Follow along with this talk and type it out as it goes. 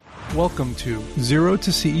Welcome to Zero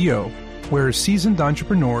to CEO, where seasoned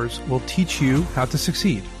entrepreneurs will teach you how to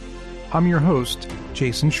succeed. I'm your host,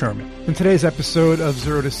 Jason Sherman. In today's episode of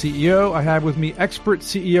Zero to CEO, I have with me expert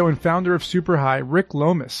CEO and founder of SuperHi, Rick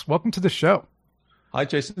Lomas. Welcome to the show. Hi,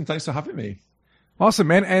 Jason. Thanks for having me. Awesome,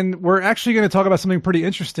 man. And we're actually going to talk about something pretty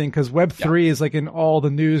interesting because Web3 is like in all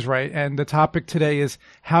the news, right? And the topic today is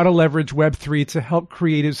how to leverage Web3 to help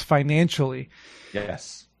creatives financially.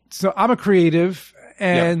 Yes. So I'm a creative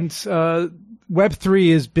and Web3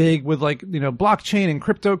 is big with blockchain and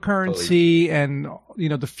cryptocurrency and,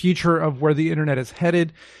 the future of where the internet is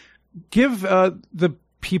headed. Give the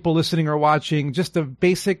people listening or watching just a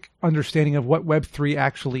basic understanding of what Web3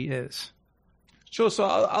 actually is. Sure. So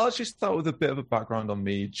I'll actually start with a bit of a background on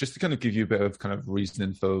me, just to kind of give you a bit of kind of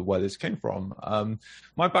reasoning for where this came from.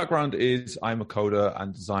 My background is I'm a coder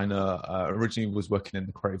and designer. Originally was working in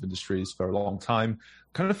the creative industries for a long time.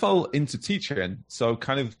 Kind of fell into teaching. So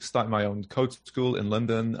kind of started my own code school in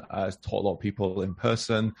London. Taught a lot of people in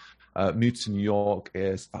person. Moved to New York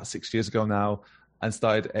is about 6 years ago now. And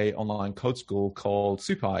started a online code school called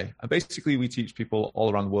SuperHi. And basically we teach people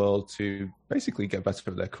all around the world to basically get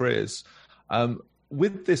better at their careers.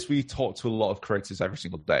 With this, we talk to a lot of creators every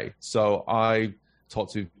single day. So I talk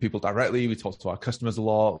to people directly. We talk to our customers a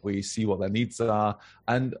lot. We see what their needs are.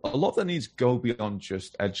 And a lot of their needs go beyond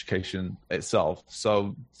just education itself.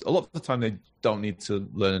 So a lot of the time, they don't need to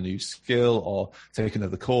learn a new skill or take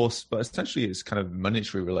another course, but essentially it's kind of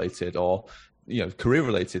monetary related or, career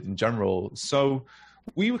related in general. So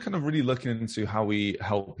we were kind of really looking into how we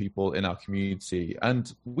help people in our community.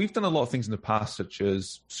 And we've done a lot of things in the past, such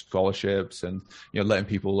as scholarships and, letting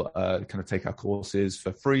people kind of take our courses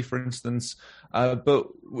for free, for instance. But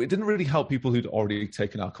it didn't really help people who'd already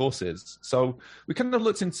taken our courses. So we kind of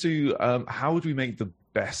looked into how would we make the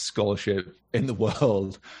best scholarship in the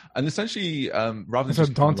world? And essentially, rather than it's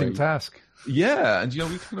a daunting task. Yeah. And, we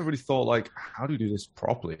kind of really thought, how do we do this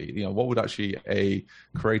properly? What would actually a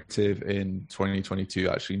creative in 2022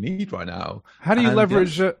 actually need right now? How do you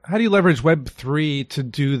leverage Web3 to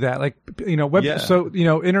do that?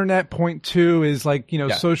 Internet 0.2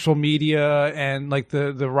 is social media and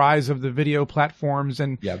the rise of the video platforms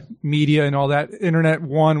and media and all that. Internet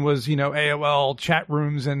 1 was, AOL chat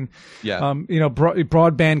rooms and,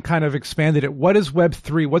 broadband kind of expanded it. What is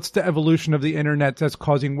Web3? What's the evolution of the internet that's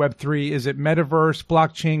causing Web3? Is it metaverse,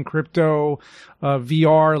 blockchain, crypto,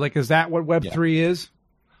 VR? Is that what Web3 is?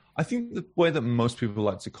 I think the way that most people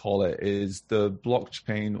like to call it is the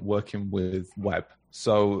blockchain working with web.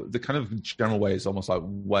 So the kind of general way is almost like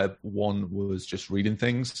Web 1 was just reading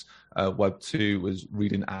things. Web 2 was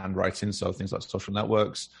reading and writing, so things like social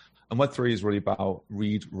networks. And Web 3 is really about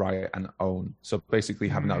read, write, and own. So basically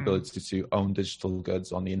having that ability to own digital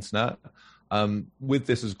goods on the internet. With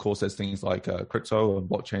this, of course, there's things like crypto and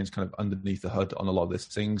blockchains kind of underneath the hood on a lot of these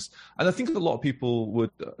things. And I think a lot of people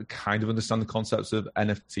would kind of understand the concepts of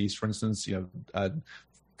NFTs, for instance.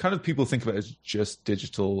 Kind of people think of it as just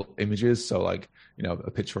digital images. So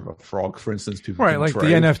a picture of a frog, for instance. People right, like trade.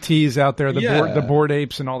 The NFTs out there, the Bored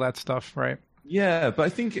Apes and all that stuff, right? Yeah, but I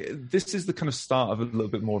think this is the kind of start of a little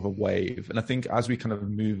bit more of a wave. And I think as we kind of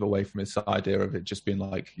move away from this idea of it just being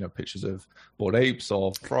pictures of bored apes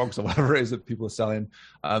or frogs or whatever it is that people are selling,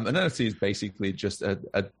 an NFT is basically just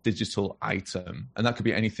a digital item. And that could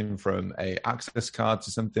be anything from a access card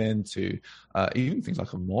to something to even things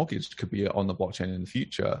like a mortgage could be on the blockchain in the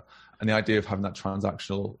future. And the idea of having that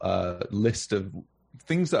transactional list of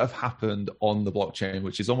things that have happened on the blockchain,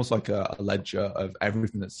 which is almost like a ledger of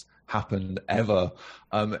everything that's happened ever,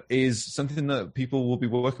 is something that people will be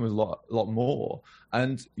working with a lot more.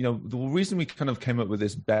 And, the reason we kind of came up with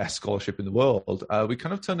this best scholarship in the world, we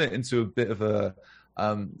kind of turned it into a bit of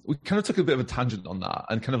we kind of took a bit of a tangent on that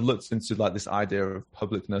and kind of looked into this idea of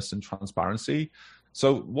publicness and transparency.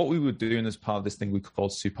 So what we were doing as part of this thing we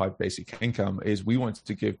called SuperHi Basic Income is we wanted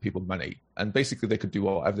to give people money, and basically they could do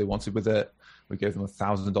whatever they wanted with it. We gave them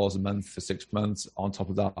 $1,000 a month for 6 months. On top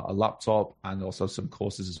of that, a laptop and also some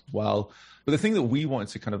courses as well. But the thing that we wanted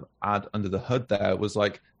to kind of add under the hood there was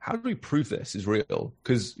how do we prove this is real?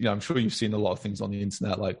 Because, I'm sure you've seen a lot of things on the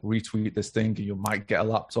internet, like retweet this thing and you might get a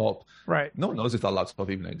laptop. Right. No one knows if that laptop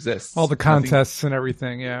even exists. All the contests and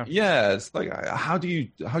everything. Yeah. Yeah. It's how do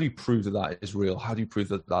you prove that is real? How do you prove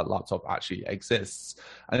that laptop actually exists?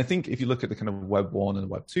 And I think if you look at the kind of Web 1 and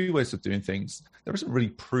Web 2 ways of doing things, there isn't really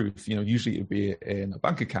proof. Usually it'd be in a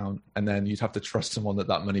bank account and then you'd have to trust someone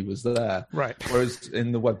that money was there. Right. Whereas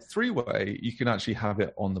in the Web 3 way, you can actually have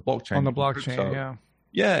it on the blockchain. On the blockchain, yeah.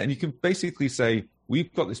 Yeah, and you can basically say,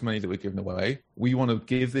 we've got this money that we're giving away. We want to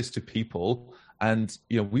give this to people, And,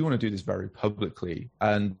 we want to do this very publicly.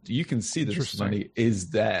 And you can see that this money is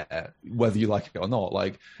there, whether you like it or not.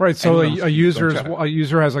 Like, right. So a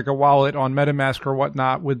user has like a wallet on MetaMask or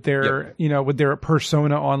whatnot with their, with their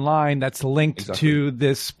persona online that's linked to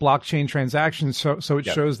this blockchain transaction. So it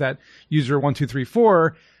shows that user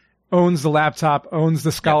 1234 owns the laptop, owns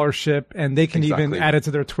the scholarship, and they can even add it to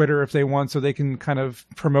their Twitter if they want, so they can kind of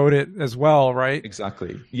promote it as well, right?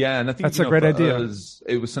 Exactly. Yeah, and I think that's a great idea.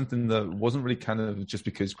 It was something that wasn't really kind of just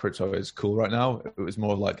because crypto is cool right now. It was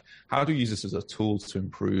more like, how do we use this as a tool to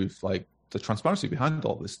improve like the transparency behind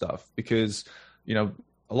all this stuff? Because, a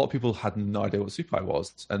lot of people had no idea what SuperHi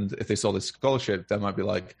was, and if they saw this scholarship, they might be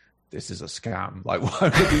like, this is a scam. Like, why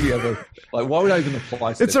would I even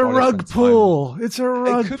apply to this? It's a rug pull. It's a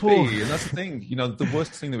rug pull. It could be. And that's the thing. The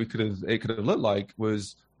worst thing that it could have looked like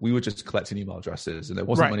was we were just collecting email addresses and there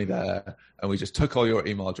wasn't money there. And we just took all your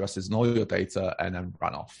email addresses and all your data and then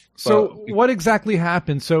ran off. So what exactly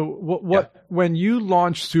happened? So when you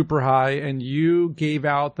launched SuperHi and you gave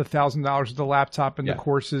out the $1,000 of the laptop and the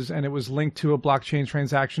courses, and it was linked to a blockchain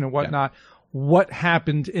transaction and whatnot, what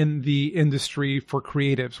happened in the industry for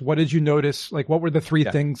creatives? What did you notice? Like, what were the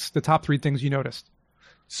top three things you noticed?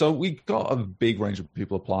 So we got a big range of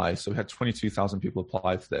people apply. So we had 22,000 people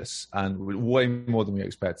apply for this, and way more than we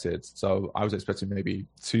expected. So I was expecting maybe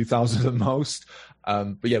 2,000 at most.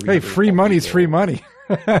 But yeah, free money's free money.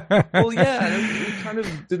 Well, yeah, we kind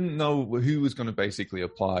of didn't know who was going to basically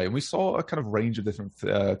apply, and we saw a kind of range of different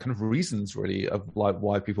kind of reasons, really, of like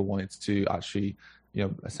why people wanted to actually,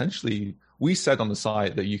 essentially. We said on the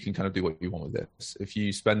site that you can kind of do what you want with this. If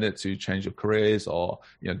you spend it to change your careers or,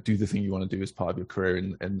 do the thing you want to do as part of your career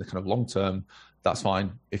in the kind of long term, that's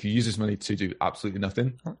fine. If you use this money to do absolutely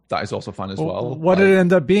nothing, that is also fine as well. What did it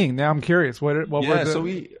end up being? Now I'm curious. So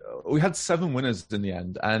we had 7 winners in the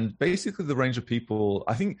end, and basically the range of people,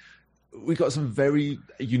 I think, we got some very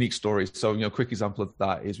unique stories. So, a quick example of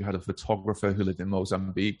that is we had a photographer who lived in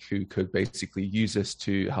Mozambique who could basically use this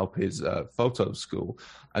to help his photo school.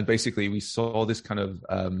 And basically we saw this kind of,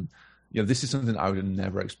 this is something I would have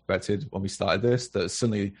never expected when we started this, that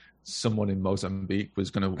suddenly someone in Mozambique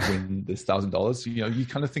was going to win this $1,000. You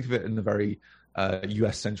kind of think of it in a very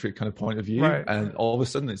US centric kind of point of view. Right. And all of a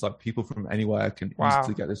sudden it's like people from anywhere can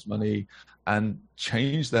easily get this money and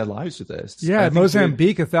change their lives with this. Yeah,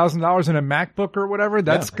 Mozambique, $1,000 in a MacBook or whatever,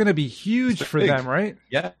 that's going to be huge for them, right?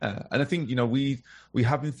 Yeah. And I think, we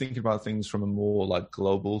have been thinking about things from a more like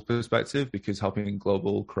global perspective, because helping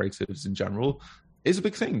global creatives in general is a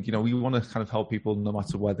big thing. We want to kind of help people no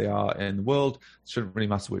matter where they are in the world. It shouldn't really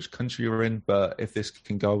matter which country you're in, but if this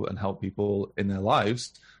can go and help people in their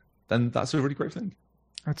lives, then that's a really great thing.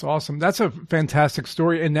 That's awesome. That's a fantastic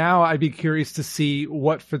story. And now I'd be curious to see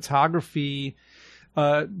what photography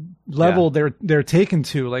level they're taken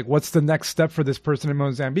to. Like, what's the next step for this person in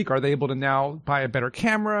Mozambique? Are they able to now buy a better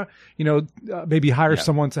camera? Maybe hire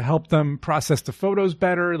someone to help them process the photos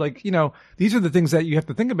better? Like, these are the things that you have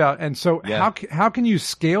to think about. And so how can you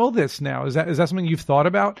scale this now? Is that something you've thought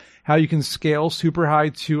about? How you can scale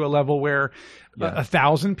SuperHi to a level where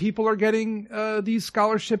 1,000 people are getting these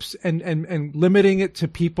scholarships and limiting it to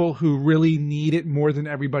people who really need it more than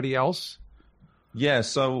everybody else? Yeah,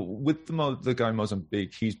 so with the guy in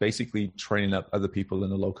Mozambique, he's basically training up other people in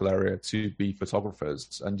the local area to be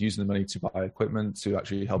photographers and using the money to buy equipment to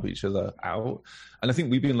actually help each other out. And I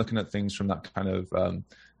think we've been looking at things from that kind of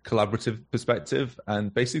collaborative perspective.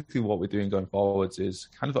 And basically what we're doing going forwards is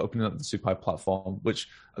kind of opening up the SuperHi platform, which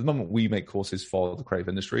at the moment we make courses for the creative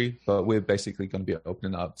industry, but we're basically going to be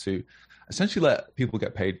opening up to essentially let people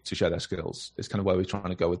get paid to share their skills. It's kind of where we're trying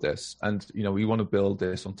to go with this. And, we want to build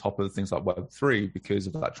this on top of things like Web3 because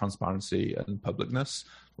of that transparency and publicness,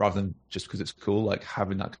 rather than just because it's cool, like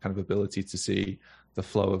having that kind of ability to see the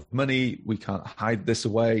flow of money. We can't hide this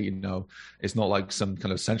away. It's not like some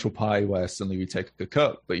kind of central pie where suddenly we take a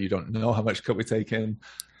cut, but you don't know how much cut we take in.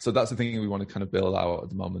 So that's the thing we want to kind of build out at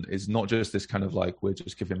the moment, is not just this kind of like, we're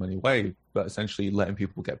just giving money away, but essentially letting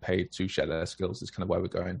people get paid to share their skills is kind of where we're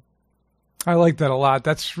going. I like that a lot.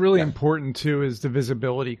 That's really important too, is the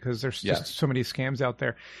visibility, because there's just so many scams out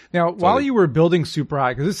there. Now, while you were building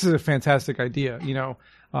SuperHi, because this is a fantastic idea,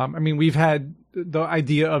 we've had the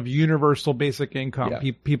idea of universal basic income.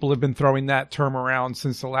 People have been throwing that term around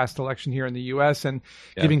since the last election here in the U.S. and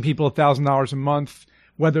giving people $1,000 a month,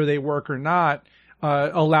 whether they work or not,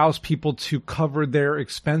 allows people to cover their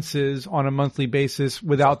expenses on a monthly basis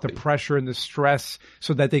without the pressure and the stress,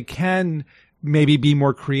 so that they can maybe be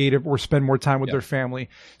more creative or spend more time with their family.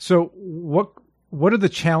 So what are the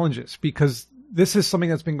challenges? Because this is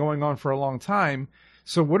something that's been going on for a long time.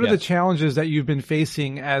 So what are the challenges that you've been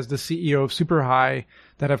facing as the CEO of Superhigh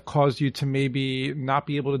that have caused you to maybe not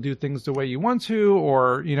be able to do things the way you want to,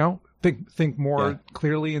 or, think more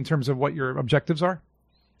clearly in terms of what your objectives are?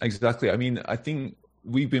 Exactly. I mean, I think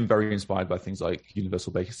we've been very inspired by things like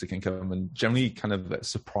Universal Basic Income, and generally kind of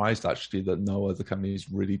surprised actually that no other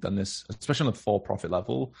company's really done this, especially on a for-profit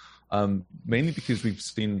level, mainly because we've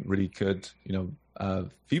seen really good,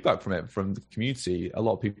 feedback from it from the community. A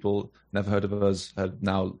lot of people never heard of us have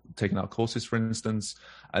now taken our courses, for instance,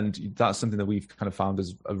 and that's something that we've kind of found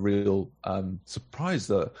as a real surprise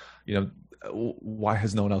that, why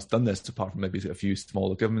has no one else done this apart from maybe a few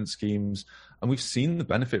smaller government schemes? And we've seen the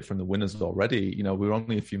benefit from the winners already. We're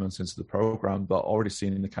only a few months into the program, but already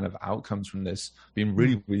seeing the kind of outcomes from this being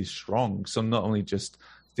really, really strong. So not only just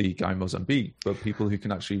the guy in Mozambique, but people who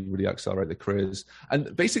can actually really accelerate their careers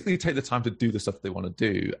and basically take the time to do the stuff they want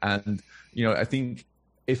to do. And, I think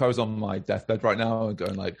if I was on my deathbed right now and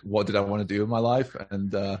going like, what did I want to do in my life? And,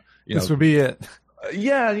 this would be it.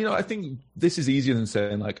 Yeah, I think this is easier than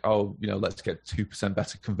saying like, let's get 2%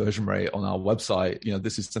 better conversion rate on our website.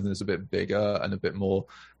 This is something that's a bit bigger and a bit more,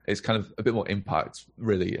 it's kind of a bit more impact,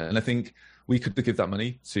 really. And I think we could give that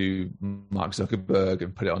money to Mark Zuckerberg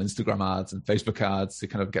and put it on Instagram ads and Facebook ads to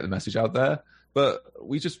kind of get the message out there. But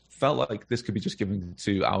we just felt like this could be just given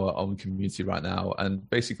to our own community right now and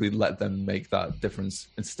basically let them make that difference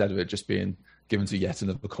instead of it just being given to yet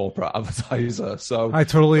another corporate advertiser. So I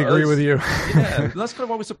totally agree with you. Yeah, that's kind of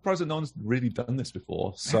why we're surprised that no one's really done this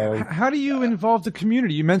before. So how do you involve the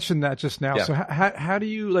community? You mentioned that just now. Yeah. So how do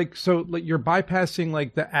you you're bypassing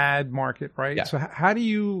like the ad market, right? Yeah. So how do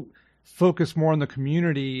you focus more on the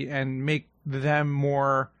community and make them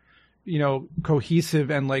more, cohesive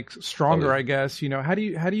and like stronger, totally. I guess, how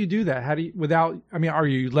do you do that? Are you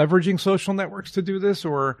leveraging social networks to do this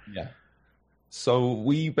or? Yeah. So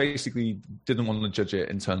we basically didn't want to judge it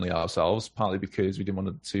internally ourselves, partly because we didn't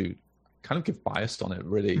want to kind of give bias on it,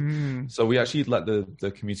 really. So we actually let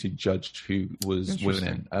the community judge who was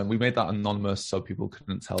winning. And we made that anonymous so people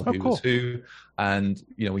couldn't tell who was who. And,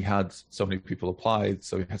 we had so many people applied,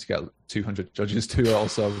 so we had to get 200 judges to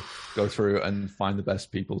also go through and find the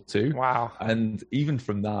best people too. Wow. And even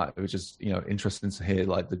from that, it was just, interesting to hear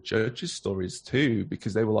like the judges' stories too,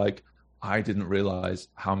 because they were like, I didn't realize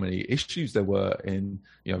how many issues there were in,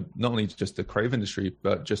 not only just the creative industry,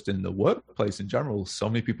 but just in the workplace in general. So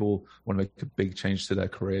many people want to make a big change to their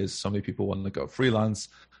careers. So many people want to go freelance.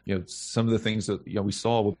 Some of the things that, we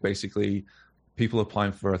saw were basically people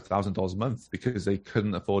applying for $1,000 a month because they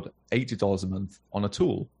couldn't afford $80 a month on a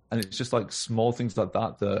tool. And it's just like small things like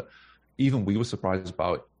that even we were surprised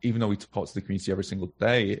about, even though we talk to the community every single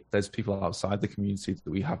day. There's people outside the community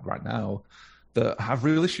that we have right now that have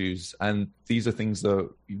real issues. And these are things that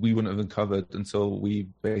we wouldn't have uncovered until we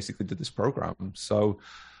basically did this program. So,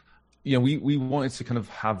 we wanted to kind of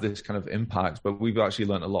have this kind of impact, but we've actually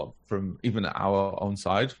learned a lot from even our own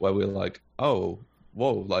side where we're like, oh,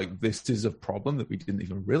 whoa, like this is a problem that we didn't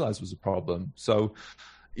even realize was a problem. So,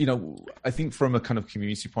 I think from a kind of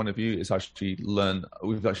community point of view, we've actually learned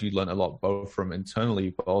a lot both from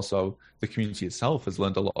internally, but also the community itself has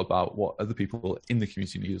learned a lot about what other people in the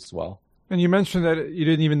community need as well. And you mentioned that you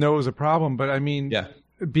didn't even know it was a problem, but I mean,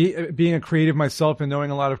 being a creative myself and knowing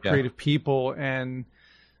a lot of creative people and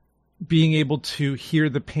being able to hear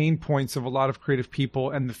the pain points of a lot of creative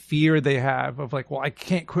people and the fear they have of like, well, I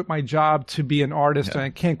can't quit my job to be an artist and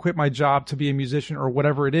I can't quit my job to be a musician or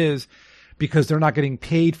whatever it is because they're not getting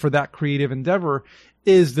paid for that creative endeavor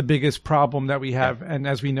is the biggest problem that we have. And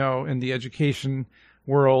as we know in the education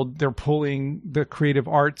world, they're pulling the creative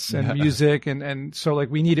arts and music and so like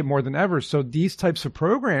we need it more than ever. So these types of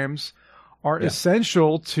programs are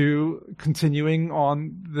essential to continuing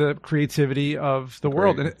on the creativity of the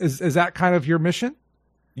world. And is that kind of your mission?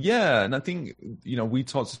 Yeah. And I think, we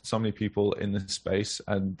talk to so many people in this space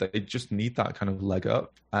and they just need that kind of leg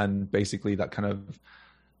up and basically that kind of,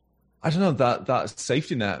 I don't know, that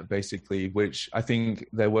safety net basically, which I think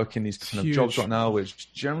they're working these kind of jobs right now,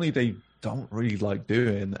 which generally they don't really like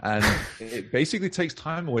doing. And it basically takes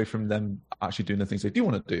time away from them actually doing the things they do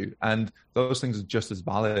want to do. And those things are just as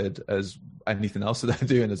valid as anything else that they're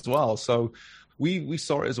doing as well. So we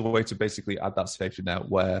saw it as a way to basically add that safety net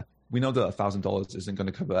where we know that $1,000 isn't going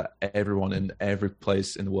to cover everyone in every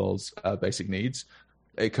place in the world's basic needs.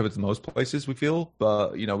 It covers most places, we feel,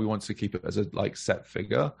 but, we want to keep it as a set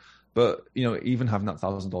figure. But, even having that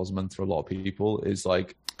 $1,000 a month for a lot of people is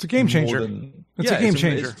like, it's a game changer. It's a game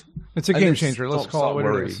changer. It's a game changer. Let's call it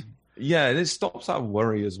what it is. Yeah, and it stops that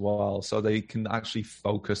worry as well. So they can actually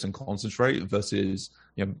focus and concentrate versus,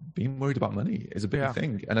 being worried about money is a big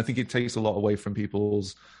thing. And I think it takes a lot away from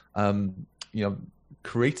people's,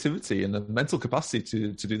 creativity and the mental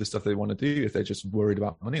capacity to do the stuff they want to do if they're just worried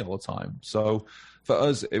about money all the time. So for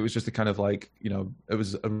us, it was just a kind of like, it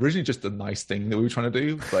was originally just a nice thing that we were trying to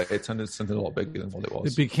do, but it turned into something a lot bigger than what it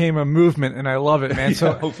was. It became a movement, and I love it, man. Yeah,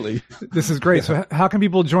 so hopefully. This is great. Yeah. So how can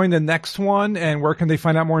people join the next one, and where can they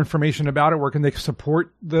find out more information about it? Where can they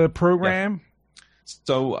support the program? Yeah.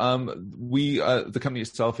 So the company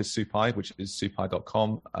itself is Supai, which is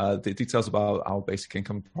supai.com. The details about our basic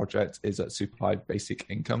income project is at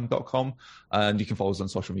supaibasicincome.com. And you can follow us on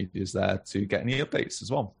social medias there to get any updates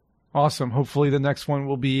as well. Awesome. Hopefully the next one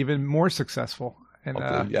will be even more successful.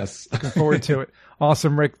 And yes. Looking forward to it.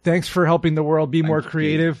 Awesome, Rick. Thanks for helping the world be more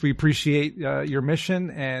creative. We appreciate your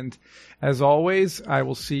mission. And as always, I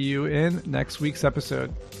will see you in next week's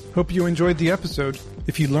episode. Hope you enjoyed the episode.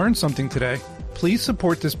 If you learned something today, please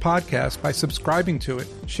support this podcast by subscribing to it,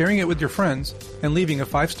 sharing it with your friends, and leaving a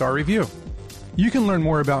 5-star review. You can learn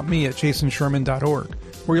more about me at jasonsherman.org,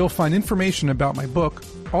 where you'll find information about my book,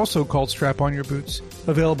 also called Strap On Your Boots,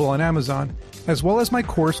 available on Amazon, as well as my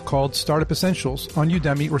course called Startup Essentials on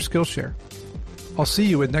Udemy or Skillshare. I'll see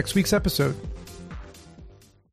you at next week's episode.